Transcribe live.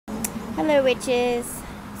Hello witches,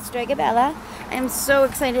 Strigabella. I'm so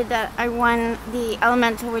excited that I won the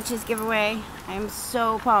Elemental Witches giveaway. I'm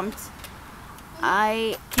so pumped.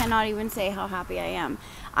 I cannot even say how happy I am.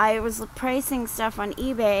 I was pricing stuff on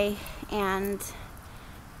eBay and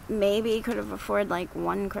maybe could have afforded like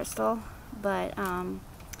one crystal, but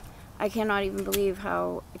I cannot even believe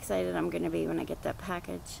how excited I'm going to be when I get that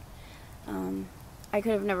package. I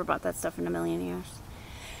could have never bought that stuff in a million years.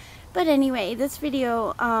 But anyway, this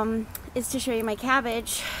video is to show you my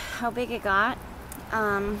cabbage, how big it got.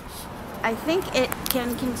 I think it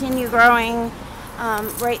can continue growing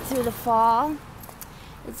right through the fall.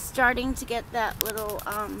 It's starting to get that little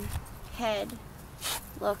head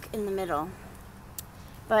look in the middle.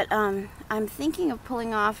 But I'm thinking of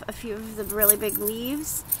pulling off a few of the really big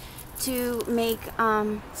leaves to make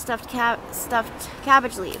stuffed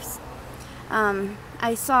cabbage leaves.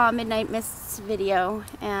 I saw Midnight Mist's video,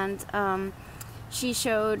 and she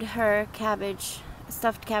showed her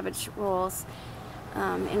stuffed cabbage rolls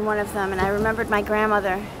in one of them, and I remembered my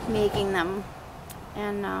grandmother making them.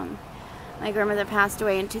 And my grandmother passed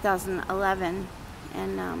away in 2011,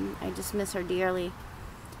 and I just miss her dearly.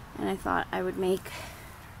 And I thought I would make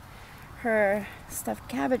her stuffed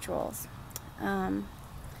cabbage rolls. You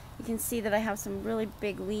can see that I have some really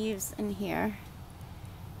big leaves in here.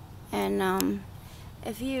 And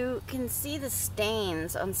if you can see the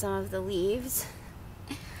stains on some of the leaves,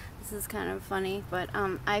 this is kind of funny, but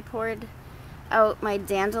I poured out my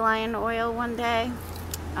dandelion oil one day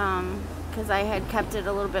because I had kept it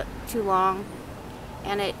a little bit too long,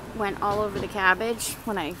 and it went all over the cabbage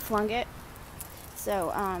when I flung it.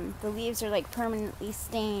 So the leaves are like permanently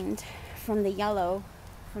stained from the yellow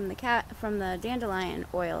from the dandelion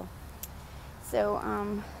oil.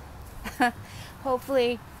 So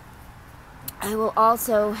hopefully I will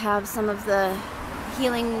also have some of the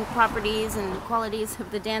healing properties and qualities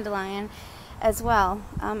of the dandelion as well.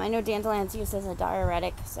 I know dandelion's used as a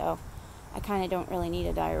diuretic, so I kind of don't really need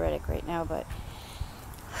a diuretic right now, but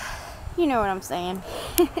you know what I'm saying.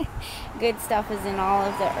 Good stuff is in all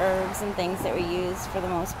of the herbs and things that we use for the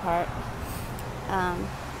most part.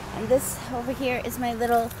 And this over here is my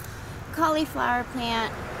little cauliflower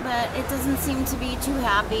plant, but it doesn't seem to be too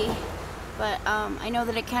happy. But I know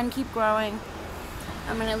that it can keep growing.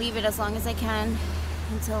 I'm going to leave it as long as I can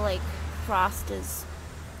until like frost is,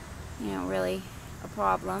 really a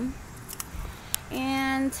problem.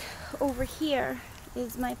 And over here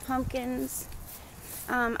is my pumpkins.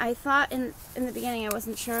 I thought in the beginning I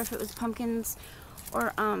wasn't sure if it was pumpkins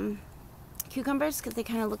or cucumbers because they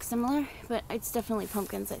kind of look similar, but it's definitely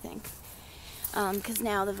pumpkins, I think. Because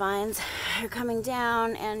now the vines are coming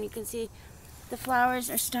down and you can see the flowers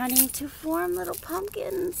are starting to form little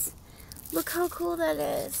pumpkins. Look how cool that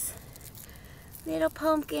is. Little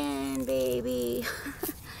pumpkin baby.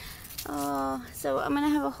 Oh, so I'm gonna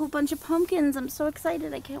have a whole bunch of pumpkins. I'm so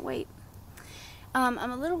excited, I can't wait. I'm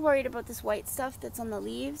a little worried about this white stuff that's on the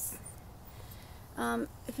leaves.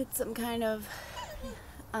 If it's some kind of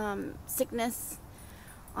sickness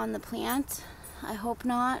on the plant. I hope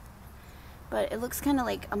not, but it looks kind of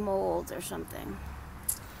like a mold or something.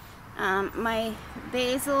 My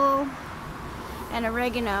basil and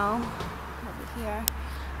oregano over here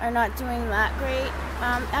are not doing that great.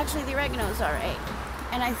 Actually, the oregano's alright.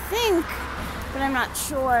 And I think, but I'm not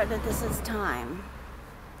sure, that this is thyme.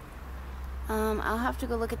 I'll have to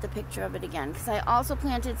go look at the picture of it again, because I also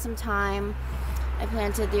planted some thyme. I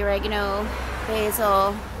planted the oregano,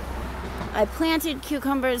 basil. I planted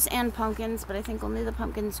cucumbers and pumpkins, but I think only the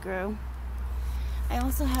pumpkins grew. I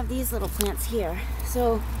also have these little plants here.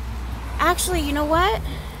 So actually, you know what?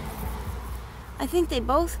 I think they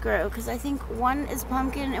both grew, because I think one is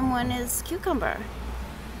pumpkin and one is cucumber.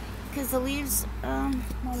 Because the leaves, well,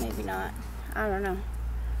 maybe not. I don't know.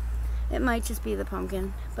 It might just be the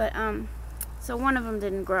pumpkin. But, so one of them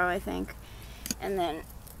didn't grow, I think. And then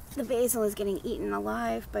the basil is getting eaten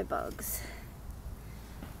alive by bugs.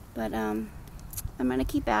 But, I'm going to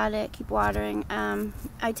keep at it, keep watering.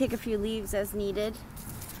 I take a few leaves as needed.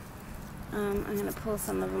 I'm going to pull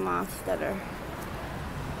some of them off that are,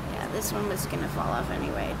 yeah, this one was going to fall off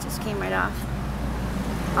anyway. It just came right off.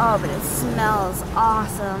 Oh, but it smells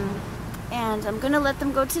awesome. And I'm going to let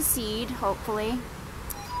them go to seed, hopefully.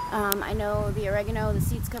 I know the oregano, the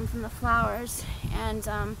seeds come from the flowers. And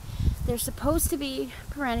they're supposed to be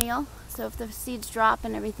perennial. So if the seeds drop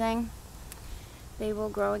and everything, they will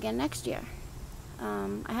grow again next year.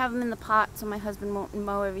 I have them in the pot so my husband won't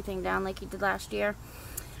mow everything down like he did last year.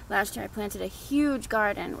 Last year I planted a huge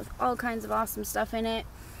garden with all kinds of awesome stuff in it.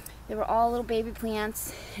 They were all little baby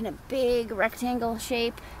plants in a big rectangle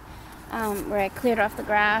shape. where I cleared off the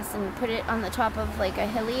grass and put it on the top of like a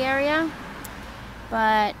hilly area.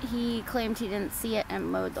 But he claimed he didn't see it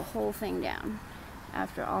and mowed the whole thing down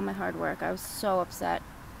after all my hard work. I was so upset.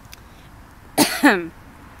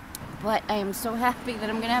 But I am so happy that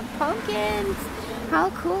I'm going to have pumpkins. How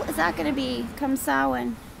cool is that going to be come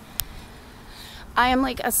Samhain? I am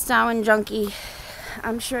like a Samhain junkie.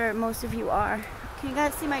 I'm sure most of you are. Can you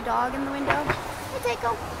guys see my dog in the window? Hey,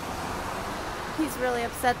 Takeo. He's really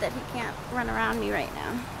upset that he can't run around me right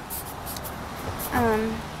now.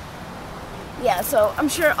 Yeah, so I'm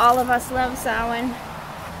sure all of us love Samhain,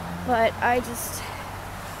 but I just...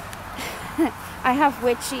 I have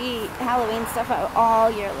witchy Halloween stuff out all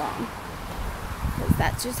year long. Because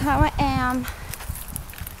that's just how I am.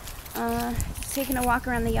 Just taking a walk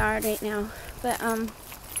around the yard right now. But,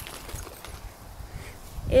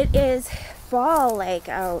 it is fall-like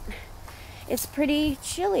out. It's pretty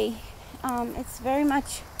chilly. It's very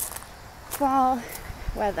much fall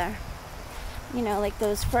weather. You know, like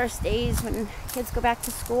those first days when kids go back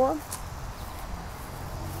to school.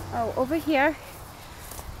 Oh, over here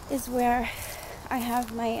is where I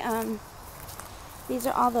have my, these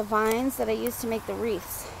are all the vines that I used to make the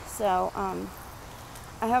wreaths. So,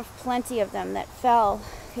 I have plenty of them that fell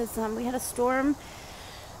because we had a storm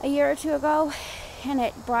a year or two ago and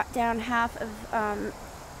it brought down half of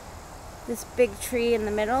this big tree in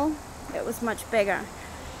the middle. It was much bigger.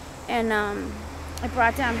 And it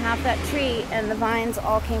brought down half that tree and the vines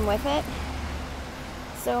all came with it.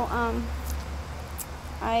 So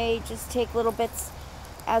I just take little bits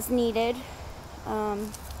as needed.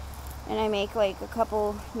 And I make like a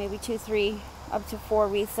couple, maybe 2, 3, up to 4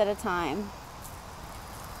 wreaths at a time.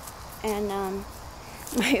 And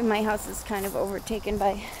my house is kind of overtaken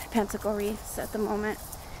by pentacle wreaths at the moment.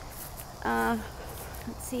 Let's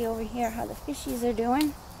see over here how the fishies are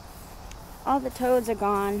doing. All the toads are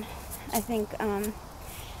gone. I think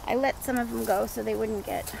I let some of them go so they wouldn't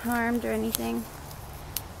get harmed or anything.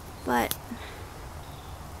 But,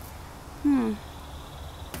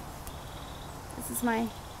 this is my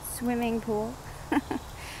swimming pool.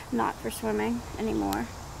 Not for swimming anymore.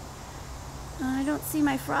 I don't see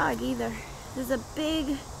my frog either. There's a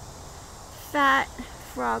big, fat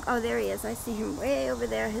frog. Oh, there he is. I see him way over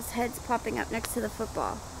there. His head's popping up next to the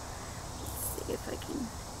football. Let's see if I can...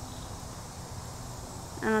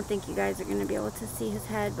 I don't think you guys are going to be able to see his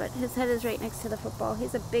head, but his head is right next to the football.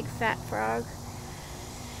 He's a big, fat frog.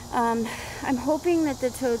 I'm hoping that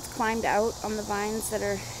the toads climbed out on the vines that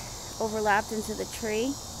are overlapped into the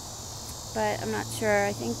tree, but I'm not sure.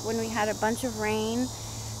 I think when we had a bunch of rain,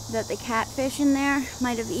 that the catfish in there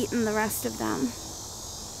might have eaten the rest of them.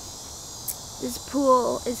 This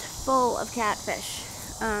pool is full of catfish.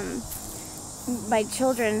 My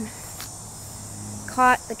children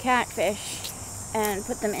caught the catfish and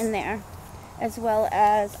put them in there, as well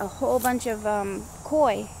as a whole bunch of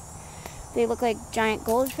koi. They look like giant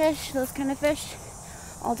goldfish, those kind of fish.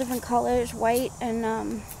 All different colors, white and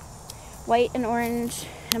orange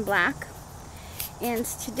and black. And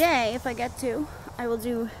today, if I get to, I will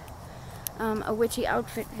do a witchy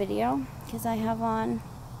outfit video because I have on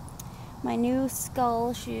my new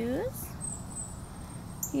skull shoes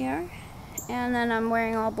here, and then I'm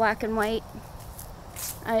wearing all black and white.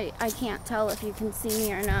 I can't tell if you can see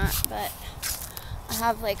me or not, but I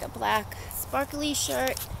have like a black sparkly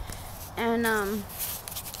shirt and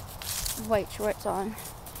white shorts on.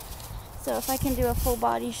 So if I can do a full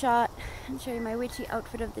body shot and show you my witchy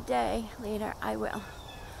outfit of the day later, I will.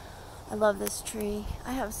 I love this tree.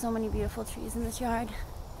 I have so many beautiful trees in this yard.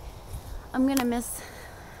 I'm gonna miss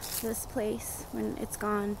this place when it's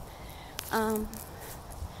gone.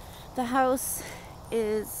 The house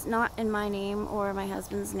is not in my name or my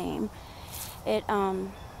husband's name.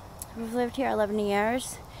 We've lived here 11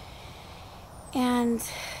 years, and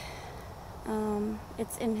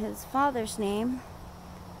it's in his father's name.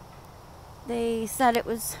 They said it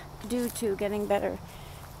was due to getting better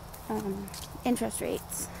interest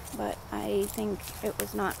rates, but I think it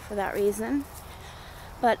was not for that reason.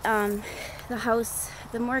 But the house,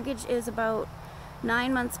 the mortgage is about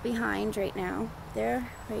 9 months behind right now. There,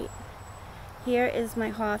 right here is my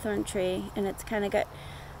hawthorn tree, and it's kind of got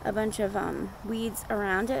a bunch of weeds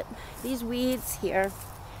around it. These weeds here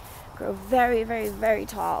grow very, very, very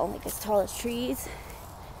tall, like as tall as trees.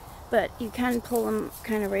 But you can pull them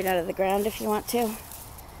kind of right out of the ground if you want to.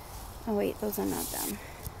 Oh wait, those are not them.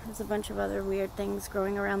 There's a bunch of other weird things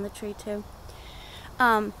growing around the tree too.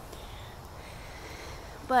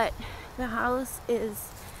 But the house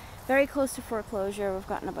is very close to foreclosure. We've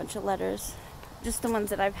gotten a bunch of letters, just the ones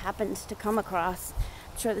that I've happened to come across.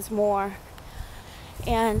 I'm sure there's more.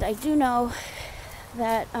 And I do know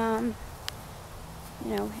that, you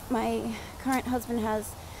know, my current husband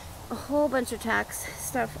has a whole bunch of tax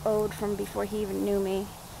stuff owed from before he even knew me.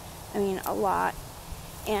 I mean, a lot.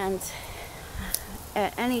 And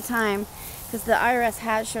at any time, because the IRS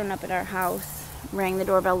has shown up at our house, rang the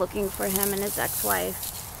doorbell looking for him and his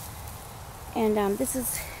ex-wife. And this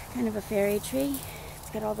is kind of a fairy tree. It's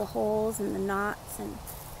got all the holes and the knots, and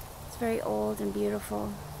it's very old and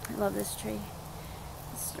beautiful. I love this tree.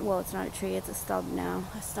 Well, it's not a tree, it's a stub now,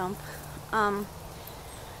 a stump.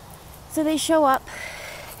 So they show up,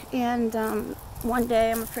 and one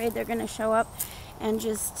day I'm afraid they're going to show up and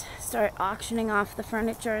just start auctioning off the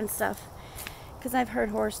furniture and stuff, because I've heard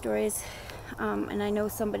horror stories, and I know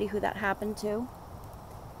somebody who that happened to.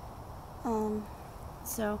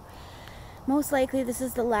 So most likely this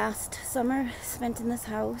is the last summer spent in this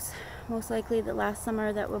house. Most likely the last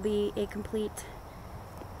summer that will be a complete,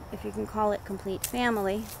 if you can call it complete,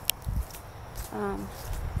 family.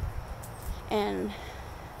 And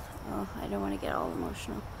oh, I don't want to get all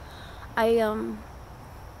emotional. I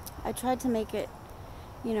tried to make it,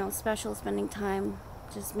 you know, special, spending time,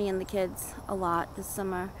 just me and the kids, a lot this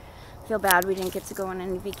summer. I feel bad we didn't get to go on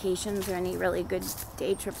any vacations or any really good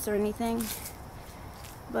day trips or anything.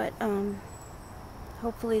 But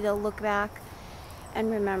hopefully they'll look back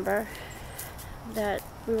and remember that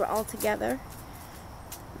we were all together.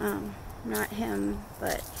 Not him,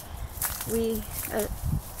 but we,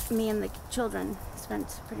 me and the children,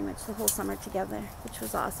 spent pretty much the whole summer together, which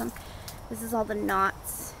was awesome. This is all the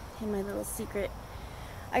knots in my little secret.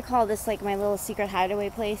 I call this like my little secret hideaway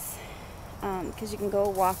place, because you can go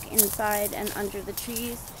walk inside and under the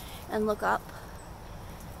trees and look up.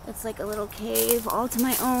 It's like a little cave all to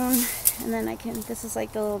my own, and then this is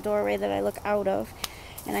like the little doorway that I look out of,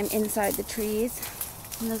 and I'm inside the trees.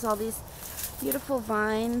 And there's all these beautiful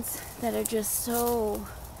vines that are just so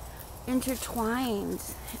intertwined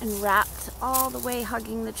and wrapped all the way,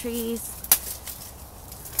 hugging the trees.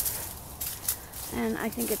 And I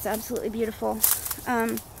think it's absolutely beautiful.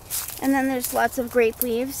 And then there's lots of grape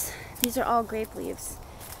leaves. These are all grape leaves,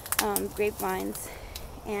 grapevines.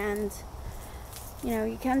 And you know,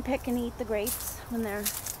 you can pick and eat the grapes when they're,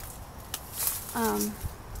 can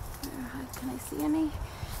I see any?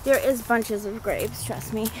 There is bunches of grapes,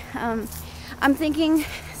 trust me. I'm thinking,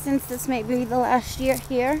 since this may be the last year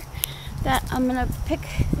here, that I'm gonna pick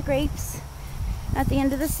the grapes at the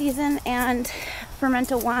end of the season and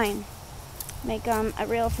ferment a wine. Make a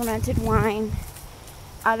real fermented wine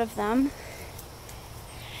out of them.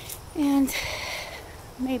 And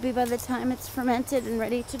maybe by the time it's fermented and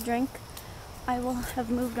ready to drink, I will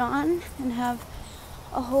have moved on and have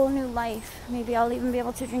a whole new life. Maybe I'll even be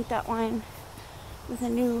able to drink that wine with a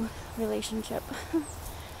new relationship.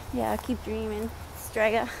 Yeah, keep dreaming,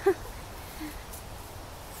 Strega.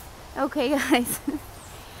 Okay, guys.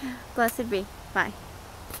 Blessed be. Bye.